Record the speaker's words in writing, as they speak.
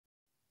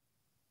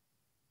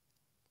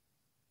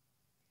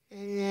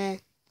And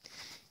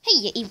hey,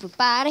 you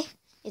everybody!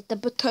 It's the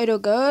Potato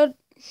God.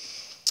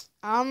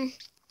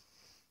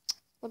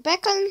 We're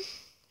back on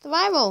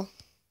survival,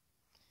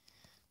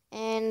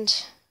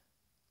 and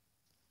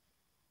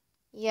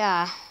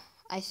yeah,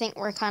 I think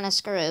we're kind of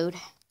screwed.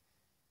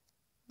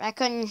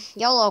 Back on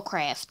YOLO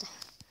craft.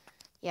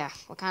 Yeah,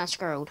 we're kind of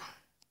screwed.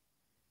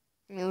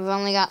 I mean, we've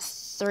only got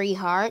 3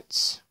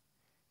 hearts.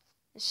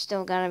 There's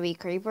still gotta be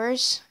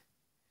creepers,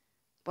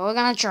 but we're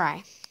gonna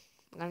try.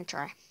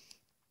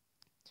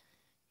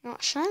 You know,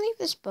 should I leave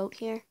this boat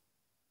here?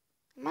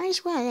 Might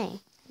as well, eh?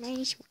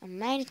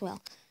 Might as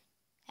well.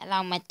 Hello,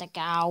 Mr.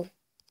 Cow.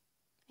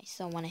 I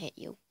still want to hit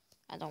you.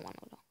 I don't want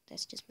to, though.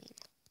 That's just mean.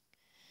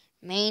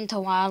 Mean to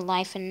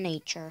wildlife and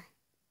nature.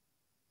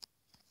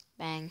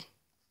 Bang.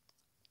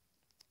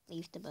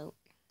 Leave the boat.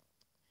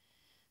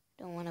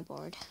 Don't want to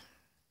board.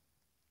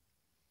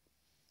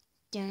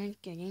 Dun,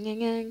 dun, dun,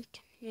 dun,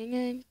 dun,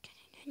 dun,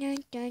 dun,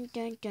 dun,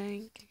 dun,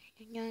 dun,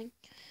 dun,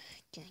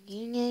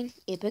 dun.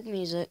 Epic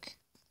music.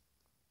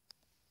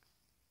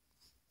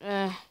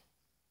 If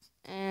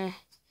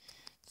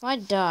I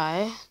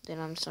die, then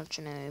I'm such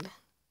a noob.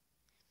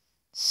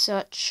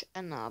 Such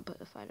a nub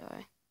if I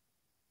die.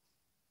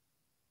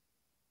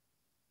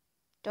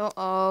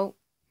 Oh.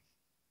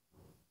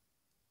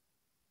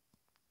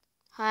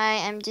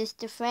 Hi, I'm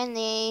just a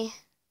friendly.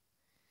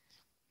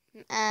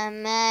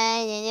 I'm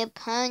My Little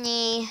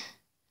Pony.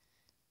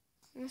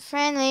 I'm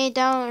friendly,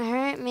 don't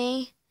hurt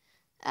me.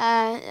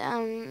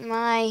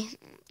 My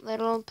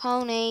little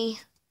pony.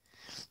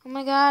 Oh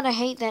my god, I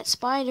hate that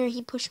spider.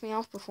 He pushed me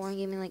off before and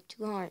gave me like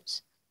 2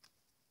 hearts.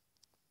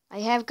 I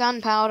have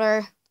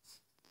gunpowder.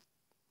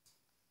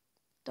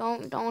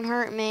 Don't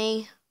hurt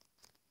me.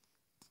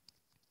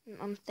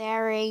 I'm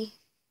Theory.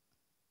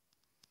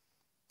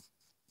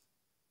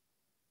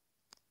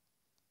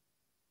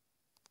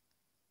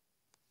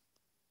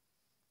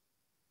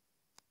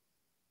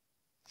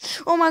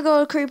 Oh my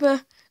god,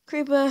 creeper.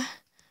 Creeper,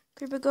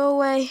 go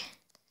away.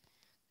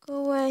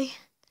 Go away.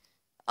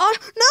 Oh,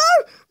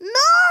 no!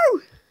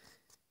 No!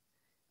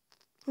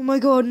 Oh my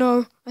god,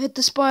 no. I hit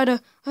the spider.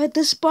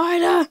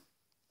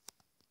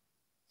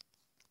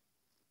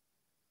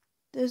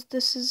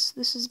 This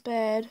is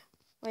bad.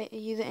 Wait, are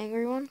you the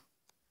angry one?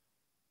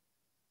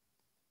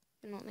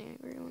 You're not the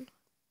angry one.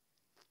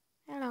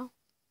 Hello.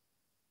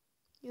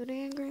 You're the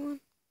angry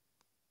one?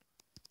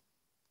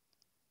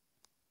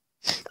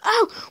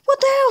 Oh! What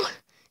the hell?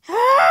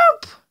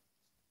 Help!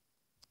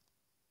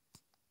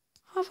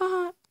 Have a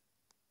heart.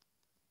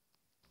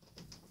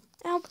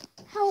 Help!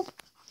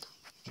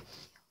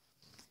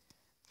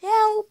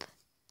 Help!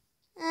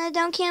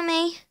 Don't kill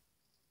me.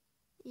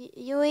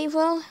 You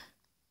evil?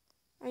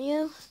 Are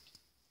you?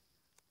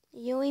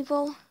 You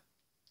evil?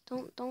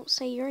 Don't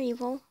say you're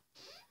evil.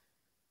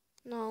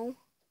 No.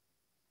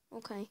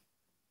 Okay.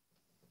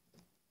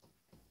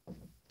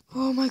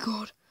 Oh my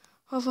god.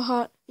 Have a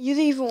heart. You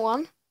the evil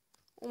one?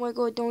 Oh my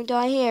god, don't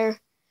die here.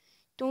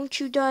 Don't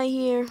you die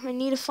here. I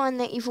need to find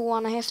that evil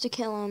one. I have to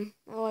kill him.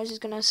 Otherwise he's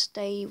gonna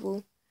stay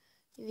evil.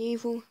 You the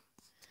evil?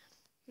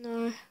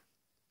 No.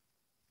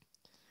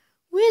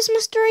 Where's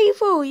Mr.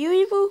 Evil? You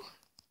evil?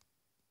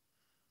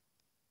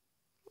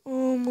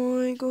 Oh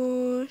my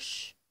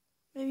gosh.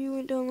 Maybe you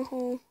went down the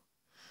hole.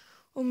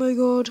 Oh my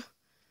god.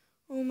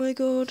 Oh my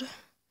god.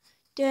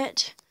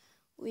 That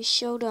was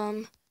so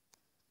dumb.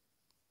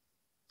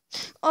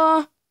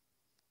 Hello?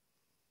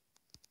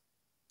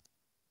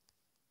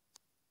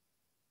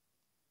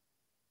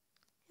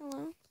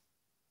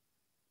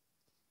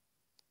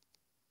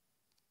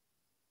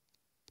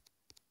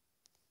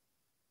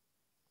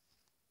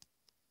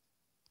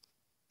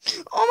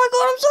 Oh my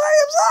god, I'm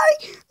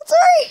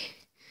sorry.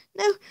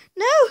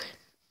 No.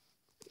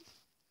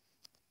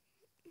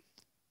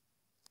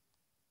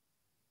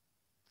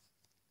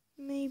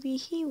 Maybe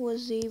he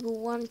was the evil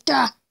one.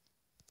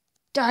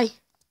 Die.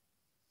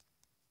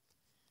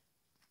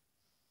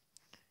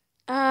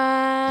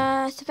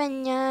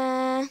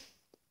 Savannah.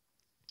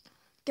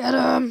 Get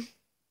him.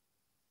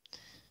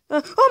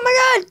 Oh my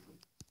god.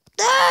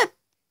 That.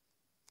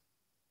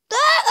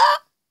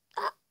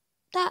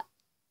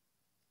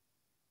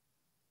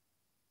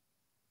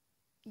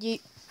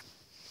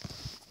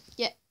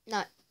 Yeah,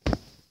 no.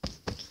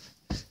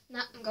 No,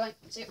 I'm going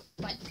to.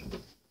 Bye.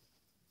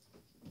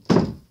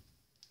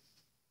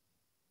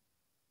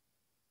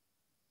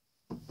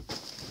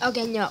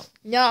 Okay, no,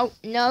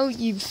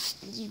 you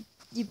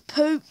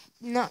poop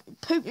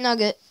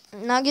nugget.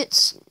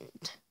 Nuggets.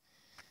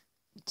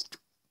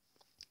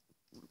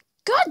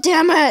 God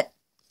damn it!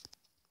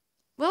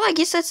 Well, I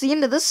guess that's the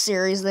end of this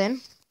series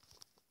then.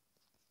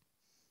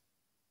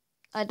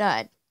 I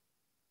died.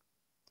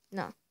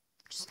 No.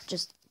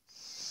 Just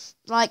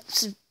like,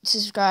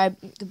 subscribe.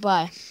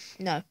 Goodbye.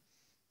 No.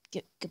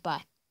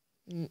 Goodbye.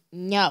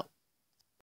 No.